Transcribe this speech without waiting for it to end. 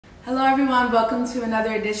Hello everyone, welcome to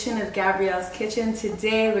another edition of Gabrielle's Kitchen.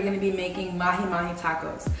 Today we're going to be making mahi mahi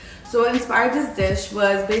tacos. So what inspired this dish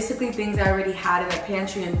was basically things I already had in the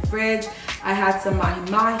pantry and fridge. I had some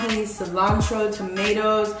mahi mahi, cilantro,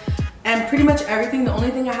 tomatoes, and pretty much everything. The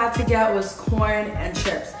only thing I had to get was corn and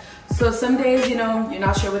chips. So some days, you know, you're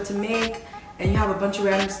not sure what to make and you have a bunch of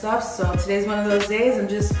random stuff. So today's one of those days. I'm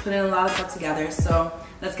just putting a lot of stuff together. So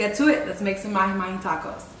let's get to it. Let's make some mahi mahi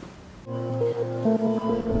tacos.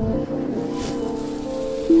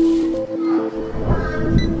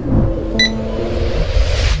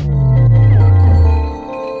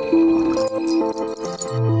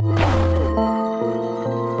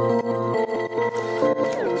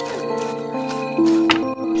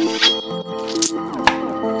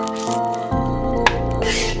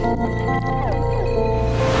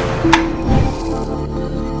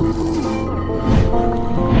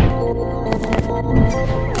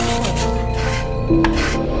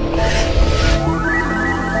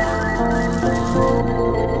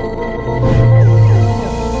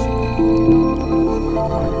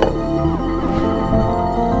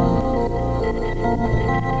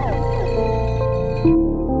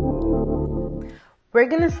 We're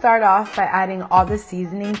gonna start off by adding all the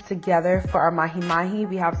seasonings together for our mahi mahi.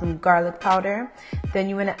 We have some garlic powder. Then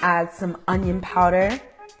you wanna add some onion powder.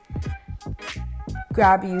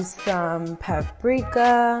 Grab you some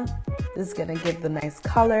paprika. This is gonna give the nice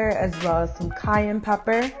color, as well as some cayenne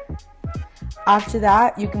pepper. After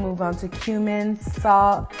that, you can move on to cumin,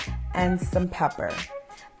 salt, and some pepper.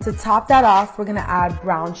 To top that off, we're gonna add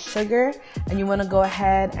brown sugar, and you wanna go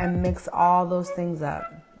ahead and mix all those things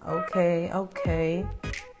up. Okay.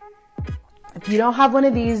 If you don't have one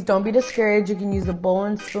of these, don't be discouraged. You can use a bowl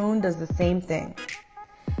and spoon, does the same thing.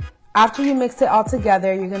 After you mix it all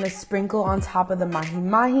together, you're gonna sprinkle on top of the mahi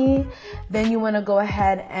mahi. Then you wanna go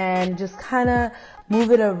ahead and just kinda move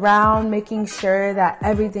it around, making sure that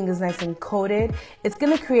everything is nice and coated. It's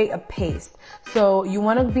gonna create a paste. So you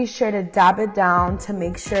wanna be sure to dab it down to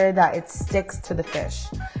make sure that it sticks to the fish.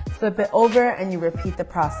 Flip it over and you repeat the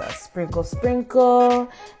process. Sprinkle, sprinkle,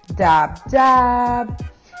 dab, dab.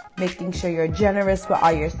 Making sure you're generous with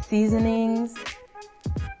all your seasonings.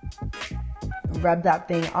 Rub that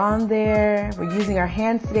thing on there. We're using our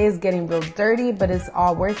hands today. It's getting real dirty, but it's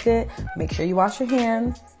all worth it. Make sure you wash your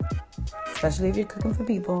hands, especially if you're cooking for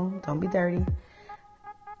people. Don't be dirty.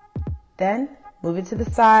 Then move it to the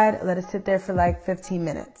side. Let it sit there for like 15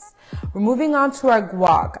 minutes. We're moving on to our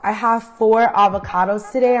guac. I have 4 avocados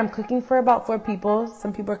today. I'm cooking for about 4 people.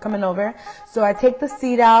 Some people are coming over. So I take the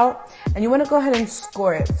seed out, and you want to go ahead and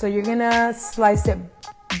score it. So you're going to slice it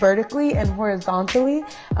vertically and horizontally.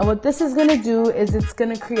 And what this is going to do is it's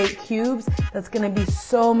going to create cubes that's going to be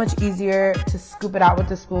so much easier to scoop it out with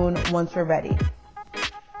the spoon once we're ready.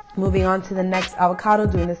 Moving on to the next avocado,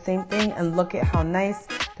 doing the same thing, and look at how nice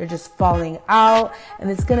they're just falling out, and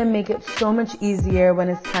it's gonna make it so much easier when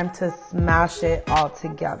it's time to smash it all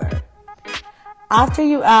together. After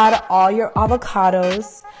you add all your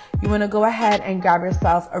avocados, you wanna go ahead and grab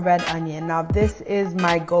yourself a red onion. Now this is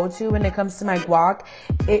my go-to when it comes to my guac.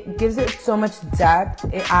 It gives it so much depth.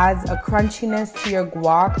 It adds a crunchiness to your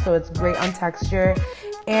guac, so it's great on texture.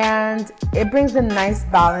 And it brings a nice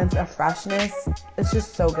balance of freshness. It's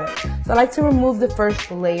just so good. So I like to remove the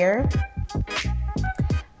first layer.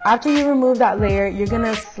 After you remove that layer, you're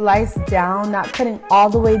gonna slice down, not cutting all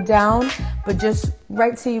the way down, but just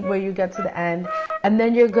right to where you get to the end. And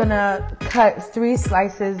then you're gonna cut 3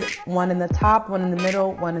 slices, one in the top, one in the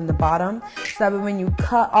middle, one in the bottom. So that when you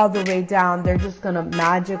cut all the way down, they're just gonna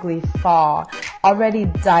magically fall, already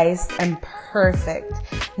diced and perfect.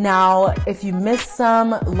 Now, if you miss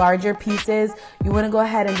some larger pieces, you wanna go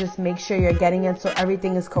ahead and just make sure you're getting it so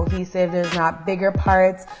everything is cohesive. There's not bigger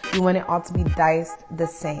parts. You want it all to be diced the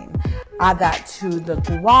same. Add that to the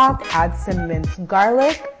guac, add some minced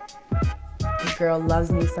garlic. The girl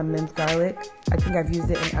loves me some minced garlic. I think I've used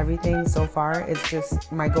it in everything so far. It's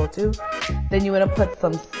just my go-to. Then you want to put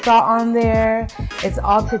some salt on there. It's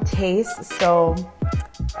all to taste, so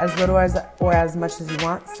as little as or as much as you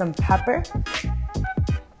want. Some pepper.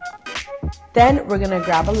 Then we're gonna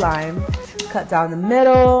grab a lime, cut down the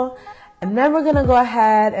middle, and then we're gonna go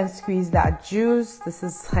ahead and squeeze that juice. This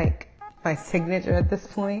is like my signature at this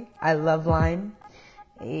point. I love lime.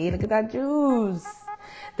 Hey, look at that juice.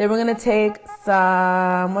 Then we're gonna take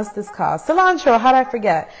some, what's this called? Cilantro, how did I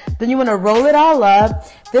forget? Then you wanna roll it all up.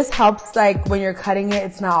 This helps like when you're cutting it,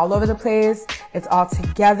 it's not all over the place. It's all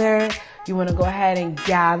together. You wanna go ahead and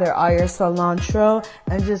gather all your cilantro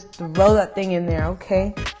and just throw that thing in there,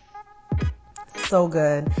 okay? so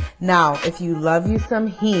good. Now, if you love you some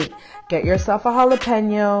heat, get yourself a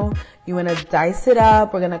jalapeno. You want to dice it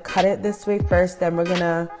up. We're going to cut it this way first. Then we're going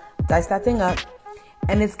to dice that thing up.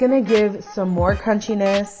 And it's going to give some more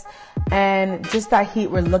crunchiness and just that heat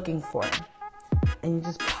we're looking for. And you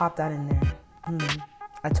just pop that in there.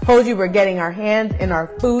 I told you we're getting our hands in our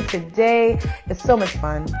food today. It's so much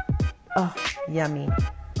fun. Oh, yummy.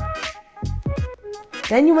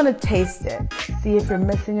 Then you want to taste it. See if you're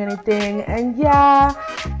missing anything. And yeah,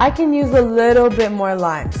 I can use a little bit more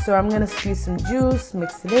lime. So I'm going to squeeze some juice,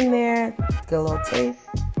 mix it in there, get a little taste.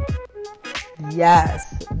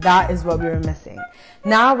 Yes, that is what we were missing.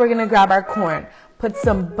 Now we're going to grab our corn. Put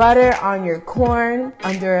some butter on your corn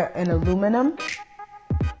under an aluminum.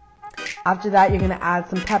 After that, you're going to add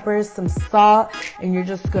some peppers, some salt, and you're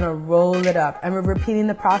just going to roll it up. And we're repeating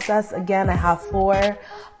the process. Again, I have 4.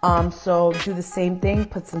 So do the same thing.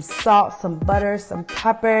 Put some salt, some butter, some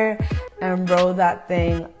pepper, and roll that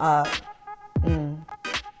thing up.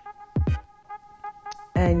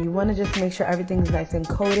 And you want to just make sure everything's nice and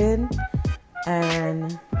coated.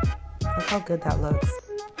 And look how good that looks.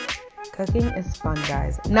 Cooking is fun,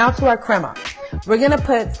 guys. Now to our crema. We're going to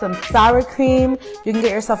put some sour cream. You can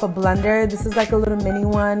get yourself a blender. This is like a little mini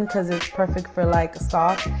one because it's perfect for like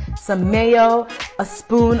sauce. Some mayo, a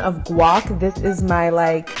spoon of guac. This is my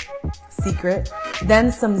like secret.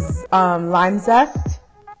 Then some lime zest.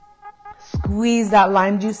 Squeeze that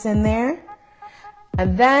lime juice in there.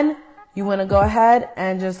 And then you want to go ahead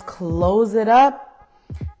and just close it up.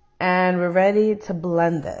 And we're ready to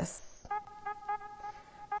blend this.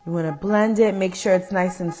 You want to blend it, make sure it's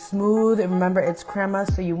nice and smooth. And remember, it's crema,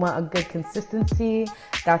 so you want a good consistency.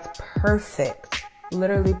 That's perfect.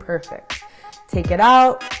 Literally perfect. Take it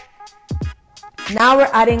out. Now we're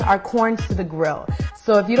adding our corn to the grill.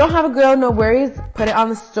 So if you don't have a grill, no worries. Put it on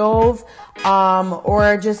the stove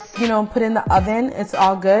or just, you know, put it in the oven. It's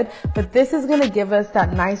all good. But this is going to give us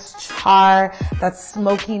that nice char, that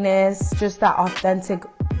smokiness, just that authentic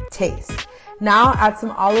taste. Now add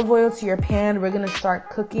some olive oil to your pan. We're going to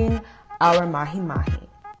start cooking our mahi mahi.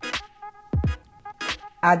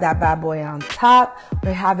 Add that bad boy on top.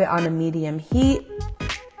 We have it on a medium heat.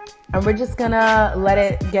 And we're just going to let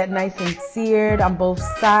it get nice and seared on both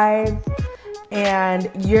sides.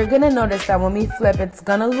 And you're going to notice that when we flip, it's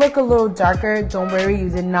going to look a little darker. Don't worry, you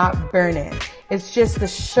did not burn it. It's just the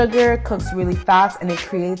sugar cooks really fast and it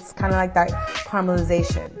creates kind of like that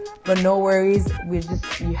caramelization. But no worries,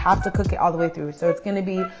 you have to cook it all the way through. So it's going to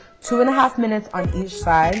be 2.5 minutes on each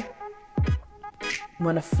side. I'm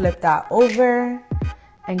going to flip that over.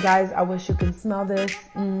 And guys, I wish you can smell this.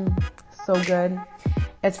 So good.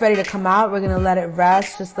 It's ready to come out. We're going to let it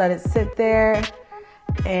rest. Just let it sit there.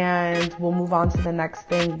 And we'll move on to the next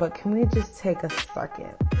thing. But can we just take a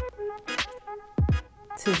second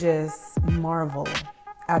to just marvel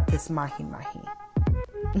at this mahi mahi?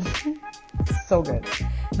 So good.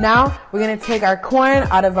 Now we're going to take our corn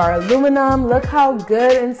out of our aluminum. Look how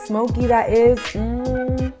good and smoky that is.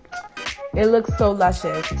 It looks so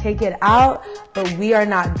luscious. Take it out, but we are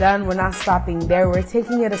not done. We're not stopping there. We're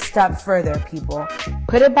taking it a step further, people.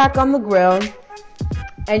 Put it back on the grill,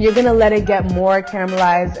 and you're going to let it get more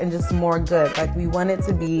caramelized and just more good. Like, we want it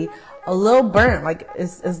to be a little burnt. Like,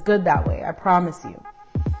 it's good that way. I promise you.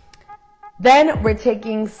 Then we're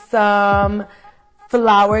taking some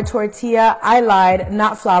flour tortilla. I lied,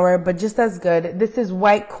 not flour, but just as good. This is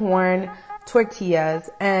white corn tortillas,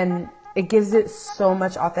 and it gives it so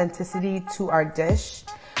much authenticity to our dish.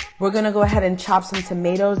 We're going to go ahead and chop some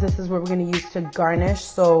tomatoes. This is what we're going to use to garnish.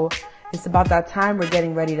 So it's about that time. We're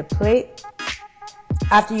getting ready to plate.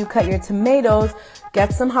 After you cut your tomatoes,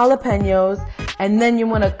 get some jalapenos, and then you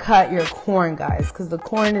want to cut your corn, guys, because the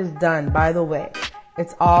corn is done, by the way.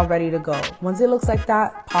 It's all ready to go. Once it looks like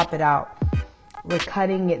that, pop it out. We're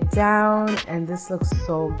cutting it down, and this looks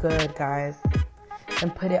so good, guys.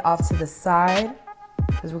 And put it off to the side,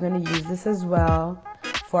 because we're going to use this as well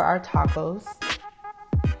for our tacos.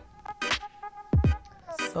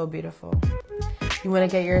 So beautiful. You want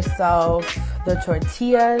to get yourself the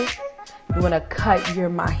tortillas. You want to cut your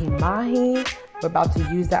mahi mahi. We're about to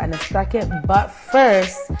use that in a second. But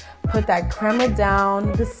first, put that crema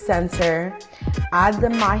down the center. Add the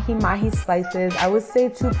mahi mahi slices. I would say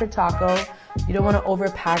 2 per taco. You don't want to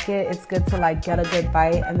overpack it. It's good to like get a good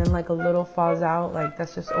bite and then like a little falls out. Like,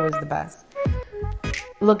 that's just always the best.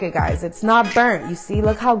 Look it, guys. It's not burnt. You see?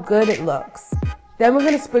 Look how good it looks. Then we're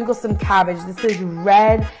going to sprinkle some cabbage. This is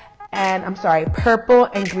purple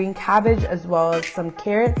and green cabbage, as well as some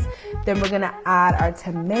carrots. Then we're going to add our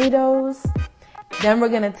tomatoes. Then we're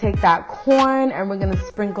going to take that corn and we're going to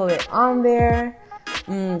sprinkle it on there.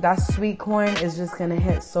 That sweet corn is just gonna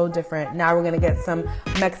hit so different. Now we're gonna get some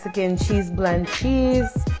Mexican cheese blend cheese.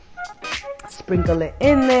 Sprinkle it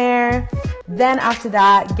in there. Then after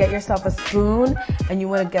that, get yourself a spoon and you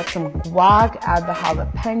want to get some guac. Add the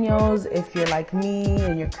jalapenos if you're like me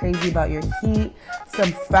and you're crazy about your heat.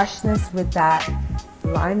 Some freshness with that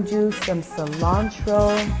lime juice, some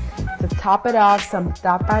cilantro. To top it off, some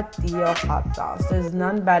Tapatio Hot Sauce. There's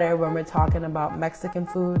none better when we're talking about Mexican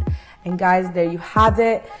food. And guys, there you have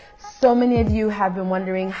it. So many of you have been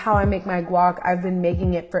wondering how I make my guac. I've been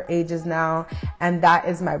making it for ages now, and that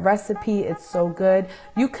is my recipe. It's so good.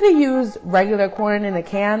 You could have used regular corn in a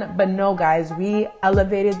can, but no guys, we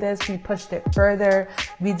elevated this. We pushed it further.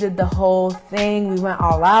 We did the whole thing. We went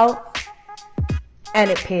all out, and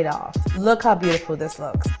it paid off. Look how beautiful this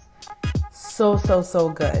looks. So, so, so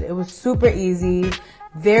good. It was super easy,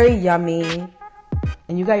 very yummy,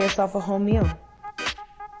 and you got yourself a home meal.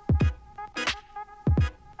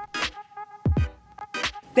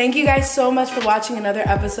 Thank you guys so much for watching another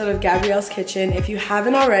episode of Gabrielle's Kitchen. If you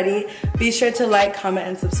haven't already, be sure to like, comment,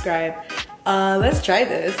 and subscribe. Let's try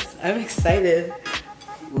this. I'm excited.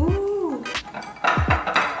 Ooh.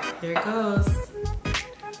 Here it goes.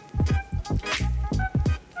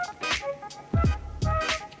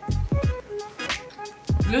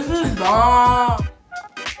 This is bomb.